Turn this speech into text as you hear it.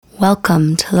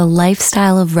Welcome to the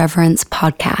Lifestyle of Reverence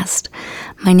podcast.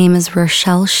 My name is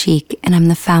Rochelle Sheik, and I'm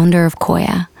the founder of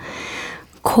Koya.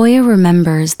 Koya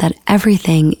remembers that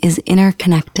everything is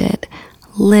interconnected,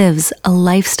 lives a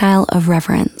lifestyle of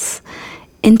reverence,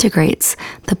 integrates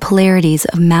the polarities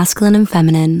of masculine and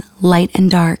feminine, light and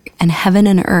dark, and heaven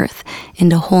and earth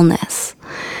into wholeness.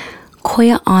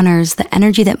 Koya honors the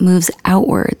energy that moves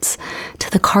outwards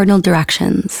to the cardinal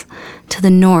directions, to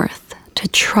the north, to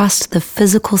trust the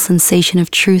physical sensation of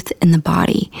truth in the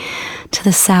body, to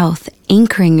the south,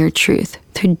 anchoring your truth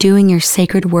through doing your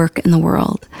sacred work in the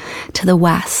world, to the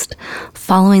west,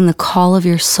 following the call of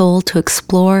your soul to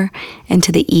explore, and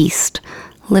to the east,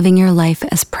 living your life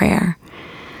as prayer.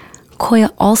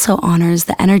 Koya also honors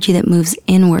the energy that moves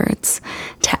inwards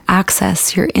to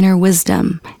access your inner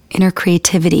wisdom, inner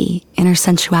creativity, inner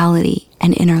sensuality,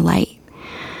 and inner light.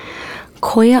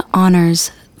 Koya honors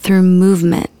through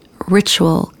movement,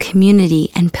 ritual,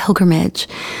 community, and pilgrimage,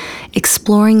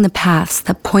 exploring the paths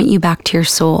that point you back to your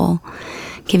soul,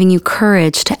 giving you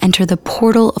courage to enter the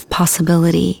portal of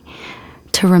possibility,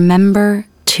 to remember.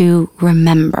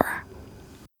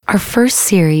 Our first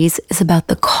series is about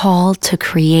the call to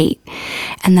create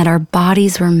and that our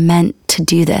bodies were meant to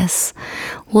do this.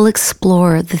 We'll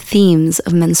explore the themes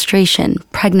of menstruation,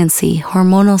 pregnancy,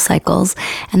 hormonal cycles,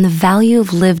 and the value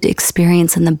of lived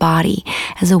experience in the body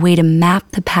as a way to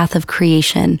map the path of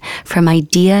creation from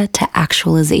idea to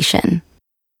actualization.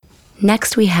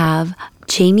 Next, we have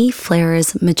Jamie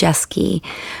Flares Majeski,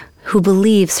 who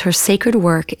believes her sacred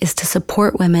work is to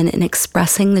support women in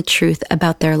expressing the truth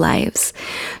about their lives.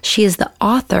 She is the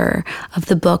author of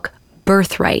the book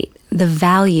Birthright, the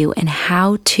value and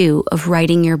how-to of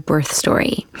writing your birth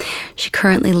story. She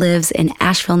currently lives in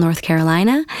Asheville, North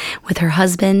Carolina, with her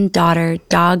husband, daughter,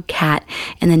 dog, cat,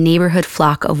 and the neighborhood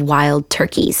flock of wild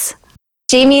turkeys.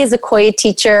 Jamie is a Koya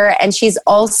teacher, and she's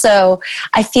also,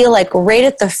 I feel like, right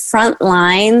at the front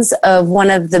lines of one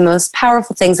of the most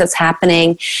powerful things that's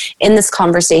happening in this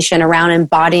conversation around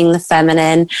embodying the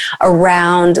feminine,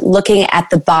 around looking at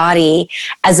the body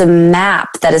as a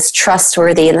map that is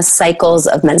trustworthy in the cycles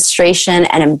of menstruation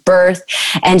and in birth.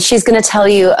 And she's going to tell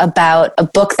you about a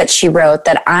book that she wrote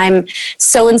that I'm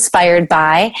so inspired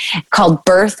by called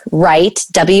Birthright,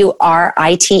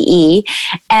 W-R-I-T-E.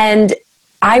 And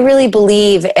I really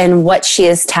believe in what she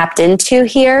has tapped into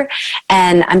here,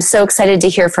 and I'm so excited to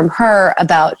hear from her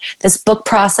about this book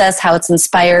process, how it's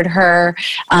inspired her,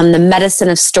 the medicine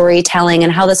of storytelling,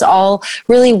 and how this all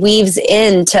really weaves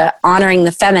into honoring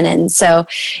the feminine. So,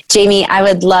 Jamie, I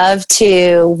would love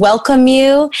to welcome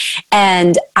you,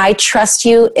 and I trust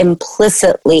you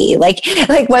implicitly. Like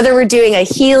whether we're doing a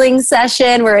healing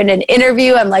session, we're in an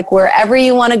interview, I'm like, wherever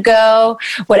you want to go,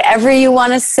 whatever you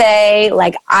want to say,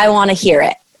 like, I want to hear it.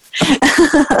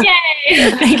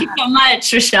 Yay! Thank you so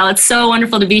much, Rochelle. It's so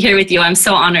wonderful to be here with you. I'm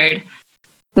so honored.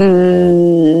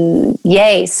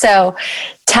 Yay. So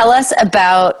tell us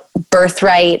about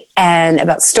Birthright and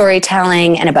about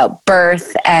storytelling and about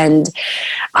birth. And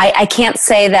I can't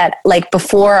say that, like,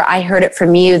 before I heard it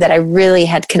from you, that I really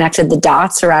had connected the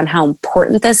dots around how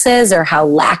important this is or how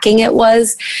lacking it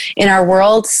was in our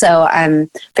world. So I'm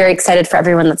very excited for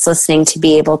everyone that's listening to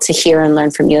be able to hear and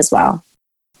learn from you as well.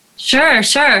 Sure.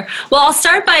 Well, I'll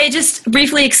start by just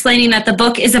briefly explaining that the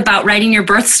book is about writing your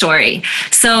birth story.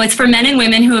 So it's for men and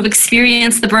women who have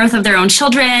experienced the birth of their own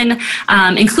children,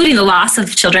 including the loss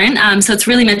of children. So it's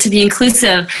really meant to be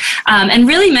inclusive and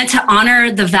really meant to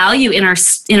honor the value in our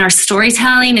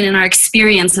storytelling and in our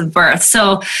experience of birth.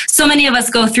 So many of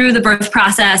us go through the birth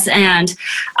process, and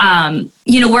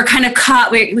we're kind of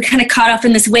caught up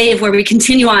in this wave where we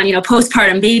continue on,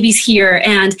 postpartum, babies here,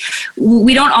 and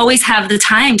we don't always have the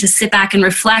time to sit back and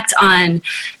reflect on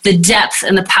the depth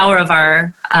and the power of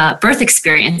our birth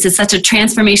experience. It's such a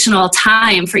transformational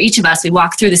time for each of us. We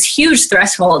walk through this huge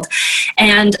threshold,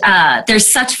 and there's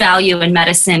such value in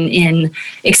medicine in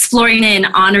exploring it and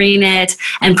honoring it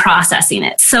and processing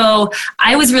it. So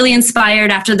I was really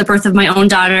inspired after the birth of my own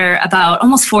daughter about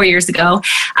almost 4 years ago.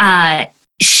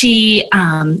 She,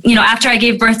 after I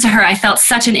gave birth to her, I felt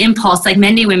such an impulse, like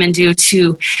many women do,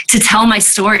 to tell my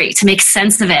story, to make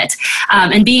sense of it.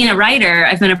 And being a writer,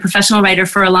 I've been a professional writer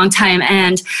for a long time,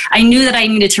 and I knew that I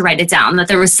needed to write it down, that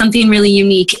there was something really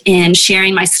unique in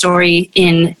sharing my story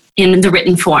in in the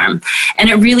written form. And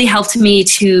it really helped me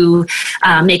to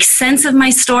make sense of my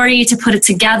story, to put it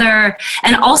together,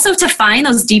 and also to find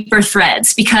those deeper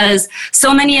threads, because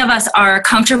so many of us are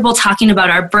comfortable talking about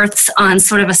our births on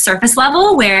sort of a surface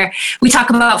level where we talk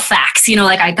about facts,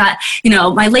 like I got,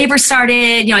 my labor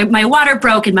started, my water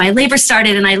broke and my labor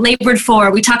started and I labored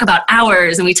for, we talk about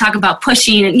hours and we talk about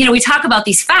pushing and, we talk about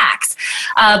these facts.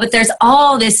 But there's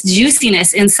all this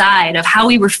juiciness inside of how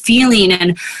we were feeling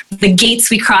and the gates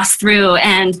we crossed through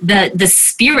and the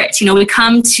spirit. We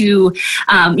come to,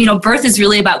 birth is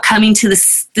really about coming to the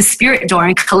spirit door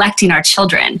and collecting our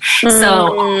children.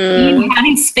 So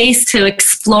having space to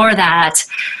explore that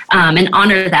and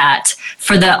honor that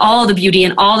for all the beauty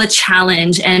and all the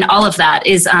challenge and all of that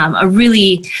is a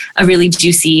really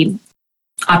juicy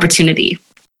opportunity.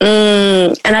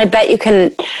 And I bet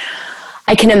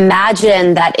I can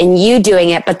imagine that in you doing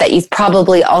it, but that you've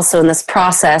probably also in this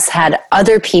process had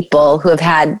other people who have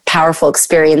had powerful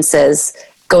experiences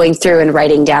going through and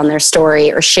writing down their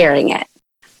story or sharing it.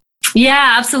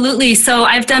 Yeah, absolutely. So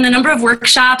I've done a number of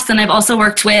workshops, and I've also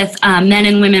worked with men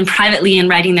and women privately in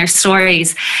writing their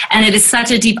stories. And it is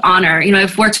such a deep honor.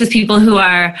 I've worked with people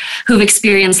who've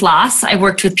experienced loss. I've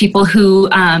worked with people who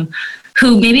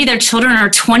maybe their children are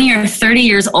 20 or 30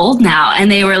 years old now,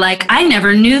 and they were like, I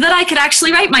never knew that I could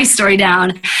actually write my story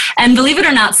down. And believe it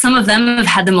or not, some of them have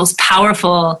had the most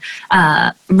powerful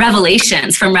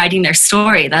revelations from writing their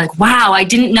story. They're like, wow, I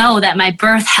didn't know that my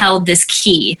birth held this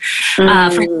key.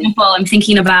 For example, I'm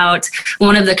thinking about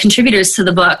one of the contributors to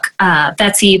the book,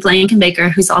 Betsy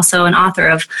Blankenbaker, who's also an author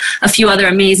of a few other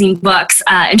amazing books.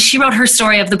 And she wrote her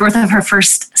story of the birth of her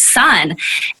first son.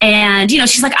 And,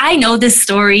 she's like, I know this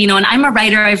story, and I'm a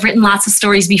writer. I've written lots of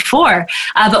stories before.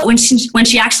 But when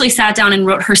she actually sat down and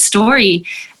wrote her story,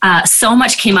 so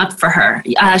much came up for her.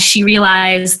 She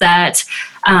realized that,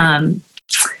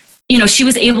 she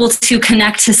was able to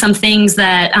connect to some things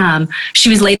that she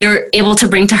was later able to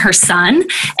bring to her son.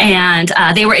 And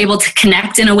they were able to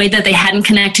connect in a way that they hadn't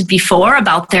connected before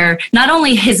about not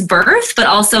only his birth, but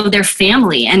also their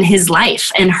family and his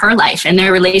life and her life and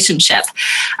their relationship.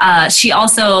 She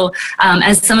also,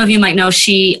 as some of you might know,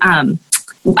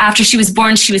 after she was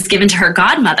born, she was given to her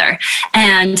godmother.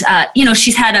 And,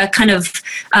 she's had a kind of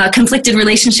conflicted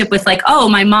relationship with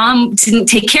my mom didn't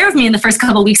take care of me in the first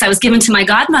couple of weeks. I was given to my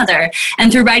godmother.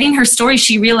 And through writing her story,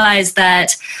 she realized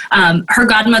that her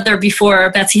godmother, before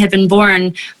Betsy had been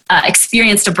born,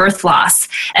 experienced a birth loss.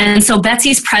 And so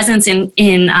Betsy's presence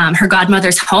in her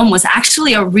godmother's home was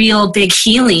actually a real big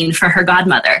healing for her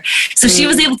godmother. So she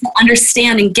was able to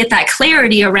understand and get that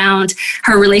clarity around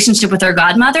her relationship with her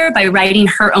godmother by writing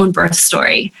her own birth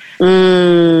story.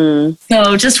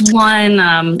 So just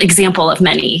one example of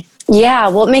many. Yeah,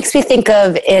 well, it makes me think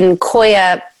of in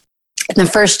Koya, in the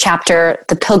first chapter,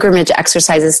 the pilgrimage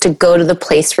exercises to go to the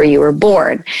place where you were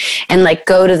born and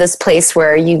go to this place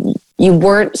where you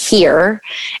weren't here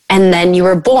and then you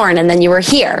were born and then you were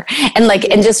here and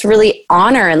and just really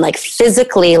honor and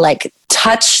physically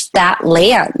touch that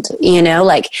land,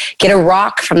 get a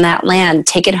rock from that land,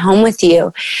 take it home with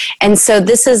you. And so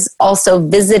this is also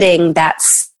visiting that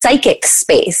psychic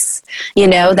space,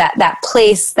 that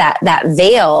place, that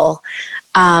veil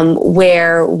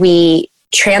where we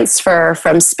transfer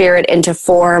from spirit into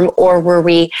form, or where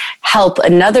we help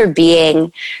another being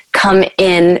come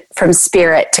in from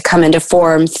spirit to come into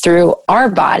form through our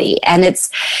body. And it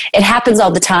happens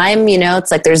all the time,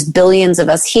 it's there's billions of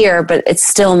us here, but it's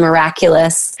still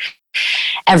miraculous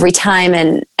every time.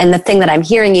 And the thing that I'm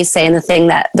hearing you say, and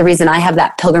the reason I have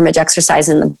that pilgrimage exercise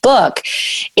in the book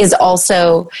is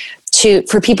also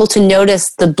for people to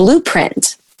notice the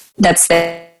blueprint that's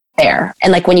there.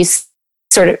 And when you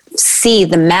sort of see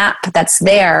the map that's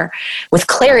there with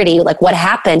clarity, what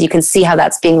happened, you can see how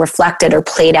that's being reflected or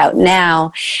played out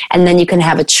now. And then you can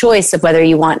have a choice of whether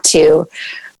you want to,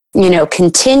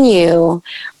 continue,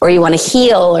 or you want to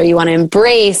heal, or you want to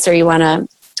embrace, or you want to,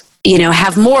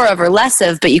 have more of or less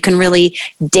of, but you can really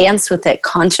dance with it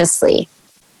consciously.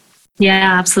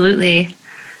 Yeah, absolutely.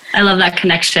 I love that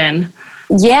connection.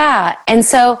 Yeah. And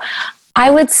so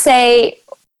I would say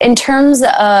in terms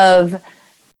of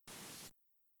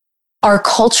our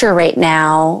culture right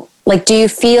now, do you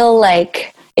feel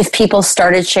like if people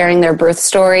started sharing their birth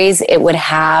stories, it would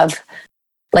have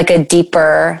a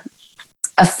deeper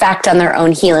effect on their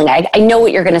own healing? I know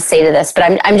what you're going to say to this,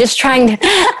 but I'm just trying to,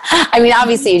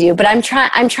 obviously you do, but I'm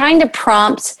trying to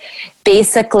prompt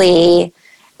basically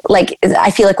like,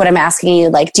 I feel like what I'm asking you,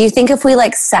 like, do you think if we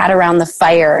like sat around the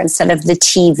fire instead of the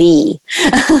TV,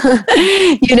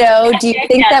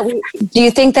 do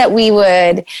you think that we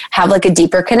would have like a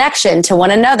deeper connection to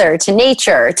one another, to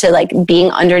nature, to like being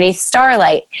underneath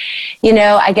starlight?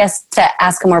 I guess to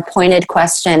ask a more pointed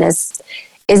question is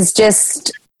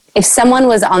just, if someone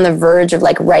was on the verge of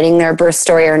like writing their birth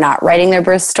story or not writing their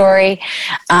birth story,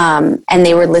 and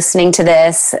they were listening to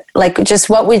this, like, just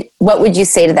what would you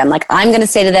say to them? Like, I'm going to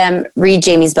say to them, read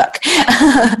Jamie's book,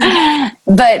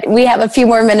 but we have a few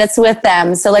more minutes with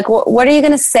them. So like, what are you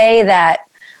going to say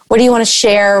what do you want to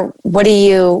share? What do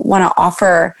you want to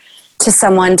offer to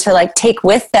someone to like take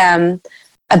with them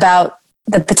about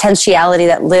the potentiality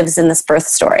that lives in this birth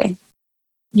story?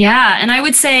 Yeah, and I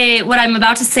would say what I'm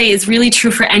about to say is really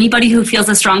true for anybody who feels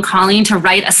a strong calling to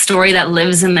write a story that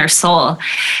lives in their soul.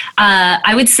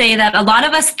 I would say that a lot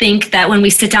of us think that when we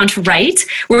sit down to write,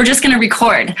 we're just going to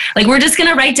record. Like, we're just going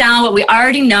to write down what we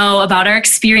already know about our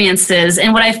experiences.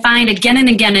 And what I find again and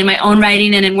again in my own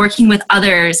writing and in working with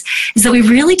others is that we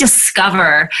really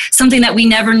discover something that we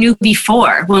never knew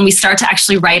before when we start to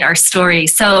actually write our story.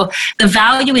 So the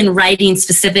value in writing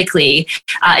specifically,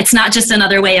 it's not just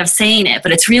another way of saying it,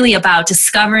 but it's really about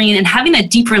discovering and having a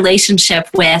deep relationship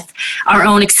with our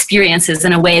own experiences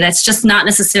in a way that's just not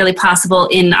necessarily possible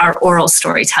in our oral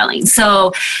storytelling.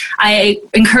 So I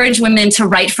encourage women to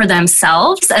write for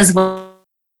themselves as well.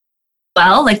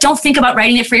 Like, don't think about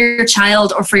writing it for your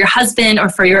child or for your husband or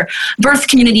for your birth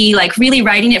community. Like, really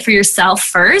writing it for yourself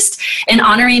first and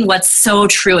honoring what's so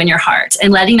true in your heart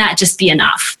and letting that just be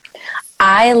enough.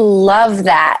 I love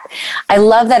that. I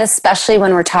love that, especially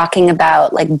when we're talking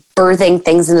about like birthing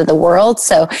things into the world.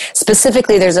 So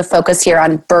specifically, there's a focus here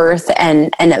on birth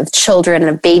and of children and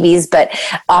of babies. But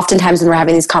oftentimes when we're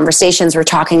having these conversations, we're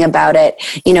talking about it,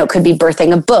 it could be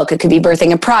birthing a book, it could be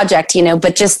birthing a project,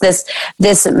 but just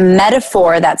this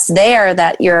metaphor that's there,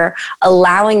 that you're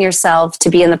allowing yourself to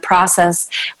be in the process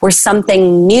where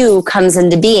something new comes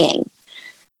into being,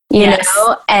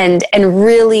 and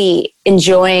really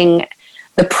enjoying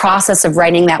the process of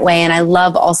writing that way. And I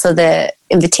love also the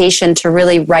invitation to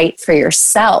really write for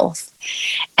yourself.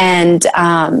 And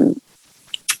I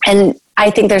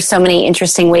think there's so many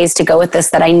interesting ways to go with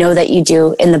this that I know that you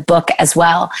do in the book as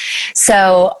well.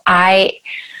 So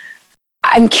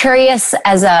I'm curious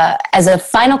as a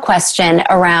final question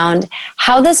around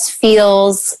how this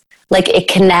feels like it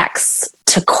connects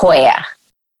to Koya.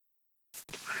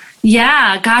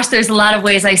 Yeah, gosh, there's a lot of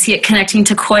ways I see it connecting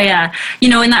to Koya.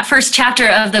 In that first chapter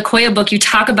of the Koya book, you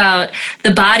talk about the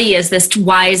body as this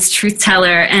wise truth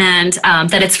teller, and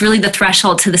that it's really the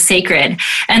threshold to the sacred.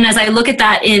 And as I look at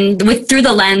that through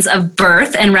the lens of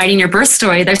birth and writing your birth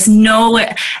story, there's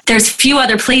few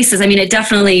other places. I mean, it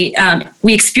definitely,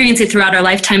 we experience it throughout our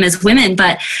lifetime as women,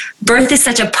 but birth is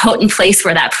such a potent place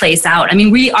where that plays out. I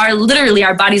mean,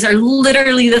 our bodies are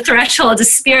literally the threshold to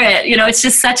spirit. It's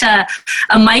just such a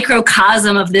microcosm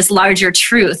of this larger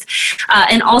truth.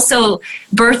 And also,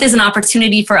 birth is an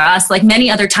opportunity for us, like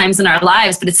many other times in our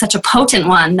lives, but it's such a potent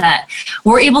one that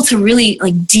we're able to really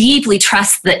like deeply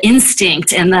trust the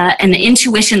instinct and the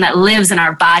intuition that lives in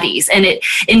our bodies. And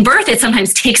in birth, it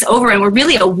sometimes takes over, and we're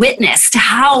really a witness to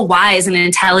how wise and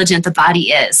intelligent the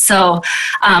body is. So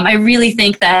I really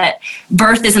think that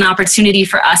birth is an opportunity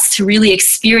for us to really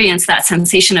experience that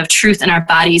sensation of truth in our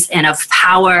bodies and of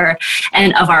power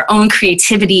and of our own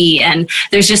creativity. And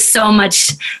there's just so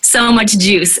much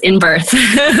juice in birth.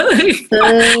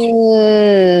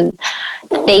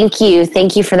 Thank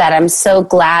you for that. I'm so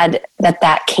glad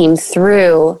that came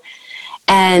through.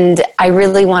 And I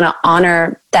really want to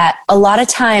honor that. A lot of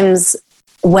times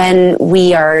when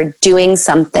we are doing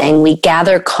something, we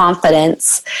gather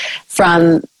confidence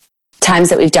from times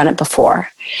that we've done it before.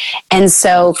 And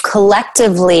so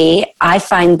collectively, I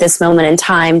find this moment in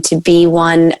time to be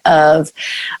one of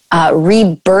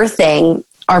rebirthing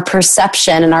our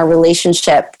perception and our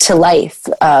relationship to life,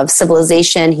 of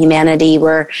civilization, humanity,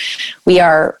 where we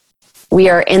are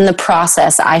in the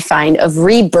process, I find, of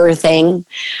rebirthing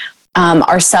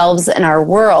ourselves and our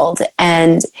world.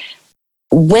 And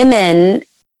women,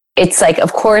 it's like,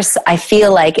 of course, I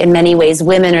feel like in many ways,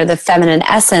 women, or the feminine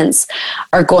essence,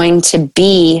 are going to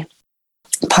be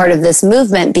part of this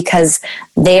movement because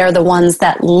they are the ones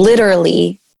that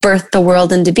literally birth the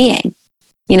world into being.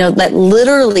 That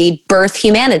literally birth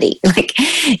humanity.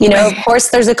 Of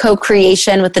course, there's a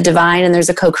co-creation with the divine, and there's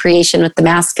a co-creation with the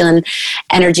masculine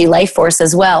energy life force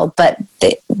as well, but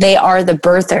they are the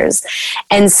birthers.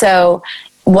 And so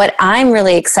what I'm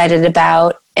really excited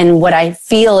about, and what I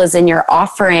feel is in your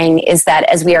offering, is that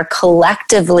as we are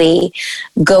collectively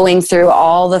going through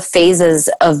all the phases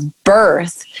of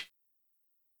birth,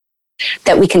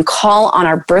 that we can call on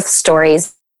our birth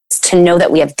stories to know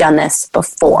that we have done this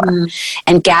before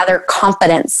and gather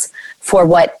confidence for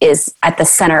what is at the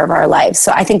center of our lives.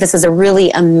 So I think this is a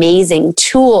really amazing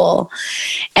tool.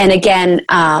 And again,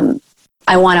 I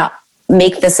want to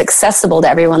make this accessible to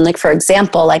everyone. Like, for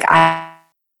example, like I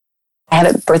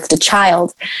haven't birthed a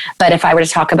child, but if I were to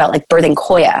talk about like birthing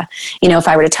Koya, if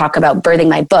I were to talk about birthing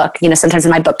my book, sometimes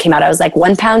when my book came out, I was like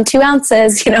 1 pound, 2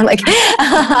 ounces, like,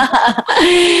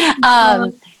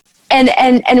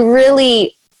 and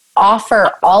really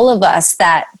offer all of us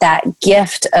that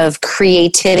gift of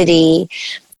creativity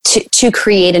to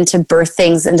create and to birth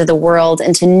things into the world,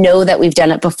 and to know that we've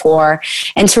done it before,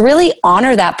 and to really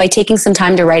honor that by taking some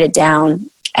time to write it down.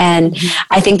 And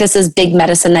I think this is big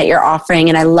medicine that you're offering.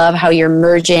 And I love how you're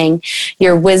merging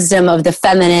your wisdom of the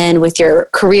feminine with your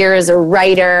career as a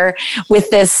writer, with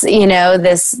this,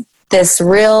 this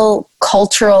real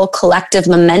cultural collective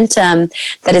momentum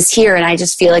that is here. And I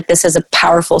just feel like this is a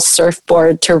powerful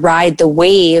surfboard to ride the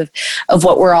wave of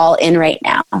what we're all in right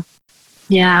now.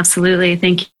 Yeah, absolutely.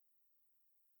 Thank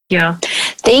you.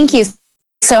 Thank you.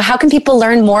 So how can people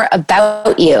learn more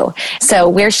about you? So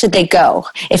where should they go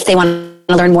if they want to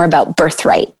learn more about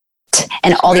Birthright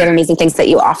and all the other amazing things that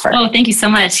you offer? Oh, thank you so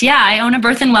much. Yeah, I own a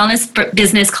birth and wellness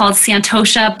business called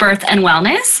Santosha Birth and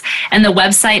Wellness, and the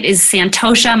website is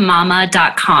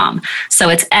santoshamama.com. So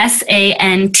it's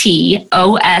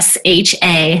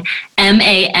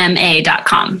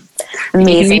SANTOSHAMAMA.com.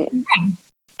 Amazing.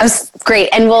 That was great.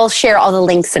 And we'll share all the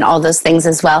links and all those things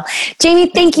as well. Jamie,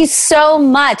 thank you so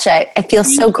much. I feel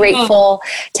so grateful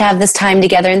to have this time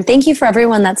together. And thank you for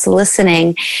everyone that's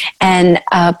listening. And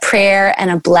a prayer and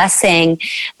a blessing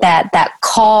that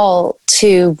call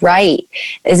to write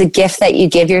is a gift that you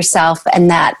give yourself. And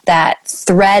that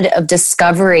thread of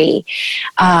discovery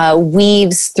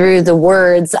weaves through the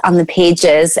words on the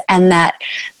pages. And that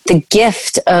the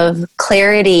gift of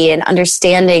clarity and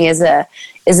understanding is a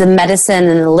medicine,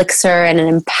 an elixir, and an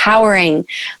empowering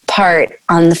part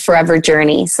on the forever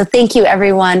journey. So thank you,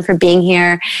 everyone, for being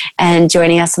here and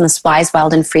joining us on this Wise,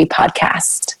 Wild, and Free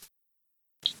podcast.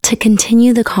 To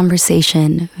continue the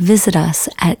conversation, visit us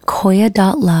at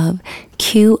koya.love,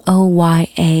 QOYA.LOVE,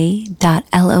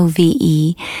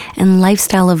 and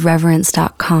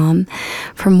lifestyleofreverence.com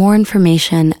for more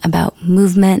information about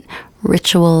movement,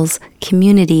 rituals,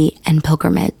 community, and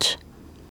pilgrimage.